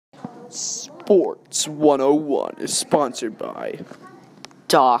Sports 101 is sponsored by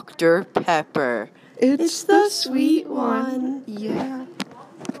Dr. Pepper. It's the sweet one. Yeah.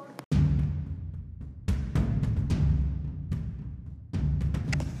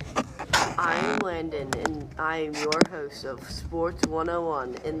 I'm Landon, and I am your host of Sports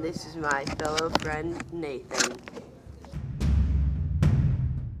 101, and this is my fellow friend, Nathan.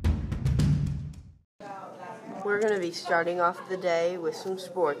 We're going to be starting off the day with some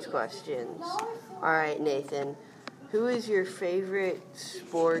sports questions. All right, Nathan, who is your favorite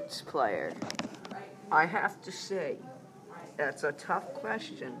sports player? I have to say, that's a tough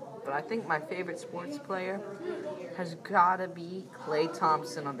question, but I think my favorite sports player has got to be Klay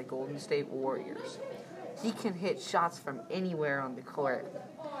Thompson on the Golden State Warriors. He can hit shots from anywhere on the court.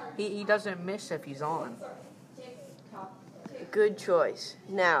 He doesn't miss if he's on. Good choice.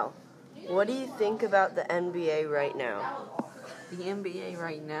 Now, what do you think about the NBA right now? The NBA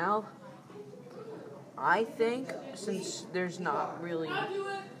right now, I think since there's not really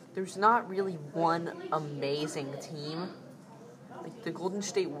one amazing team. Like the Golden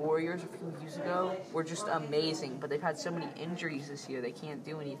State Warriors a few years ago were just amazing, but they've had so many injuries this year they can't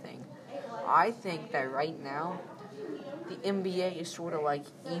do anything. I think that right now the NBA is sort of like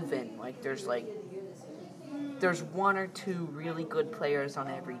even. Like there's one or two really good players on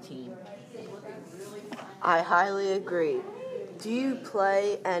every team. I highly agree. Do you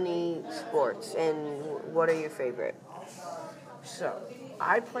play any sports, and what are your favorite? So,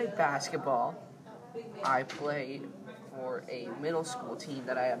 I play basketball. I play for a middle school team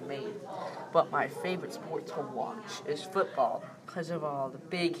that I have made. But my favorite sport to watch is football because of all the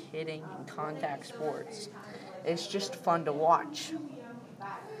big hitting and contact sports. It's just fun to watch.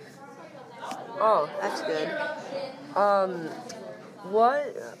 Oh, that's good.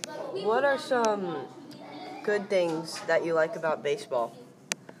 What are some good things that you like about baseball?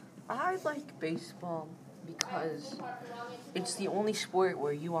 I like baseball because it's the only sport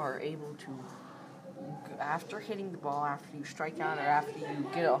where you are able to, after hitting the ball, after you strike out, or after you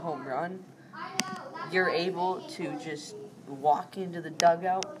get a home run, you're able to just walk into the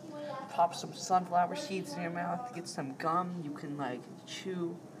dugout, pop some sunflower seeds in your mouth, get some gum, you can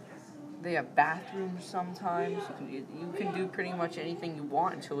chew. They have bathrooms sometimes. You can do pretty much anything you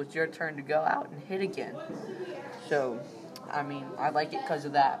want until it's your turn to go out and hit again. So, I like it because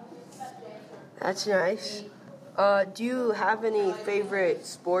of that. That's nice. Do you have any favorite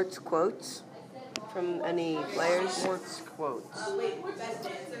sports quotes from any players? Sports quotes.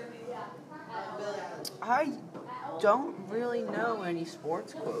 I don't really know any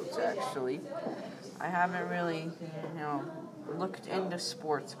sports quotes, actually. I haven't really, looked into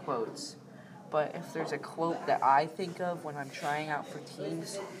sports quotes. But if there's a quote that I think of when I'm trying out for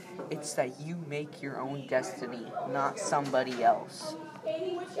teams, it's that you make your own destiny, not somebody else.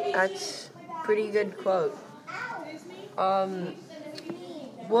 That's a pretty good quote.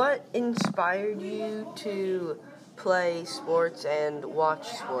 What inspired you to play sports and watch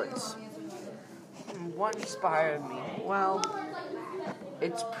sports? What inspired me? Well,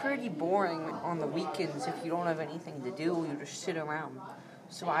 it's pretty boring on the weekends if you don't have anything to do, you just sit around.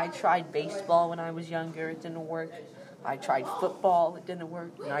 So I tried baseball when I was younger, it didn't work. I tried football, it didn't work.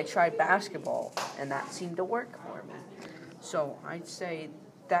 And I tried basketball, and that seemed to work for me. So I'd say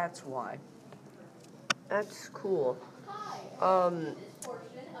that's why. That's cool.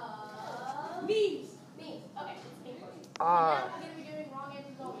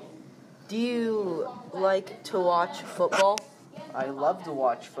 Do you like to watch football? I love to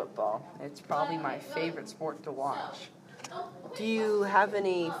watch football. It's probably my favorite sport to watch. Do you have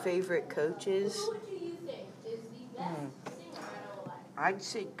any favorite coaches? I'd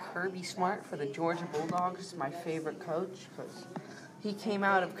say Kirby Smart for the Georgia Bulldogs is my favorite coach because he came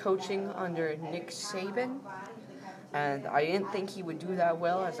out of coaching under Nick Saban, and I didn't think he would do that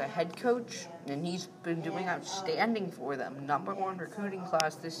well as a head coach, and he's been doing outstanding for them. #1 recruiting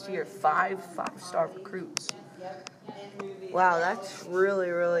class this year, 5 five-star recruits. Wow, that's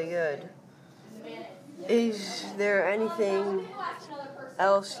really, really good. Is there anything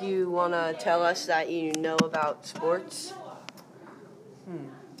else you want to tell us that you know about sports?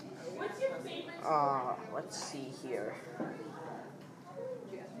 Let's see here.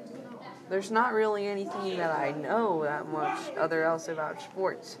 There's not really anything that I know that much else about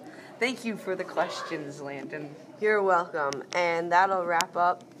sports. Thank you for the questions, Landon. You're welcome. And that'll wrap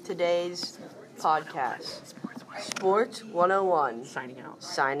up today's podcast. Sports 101. Signing out.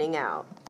 Signing out.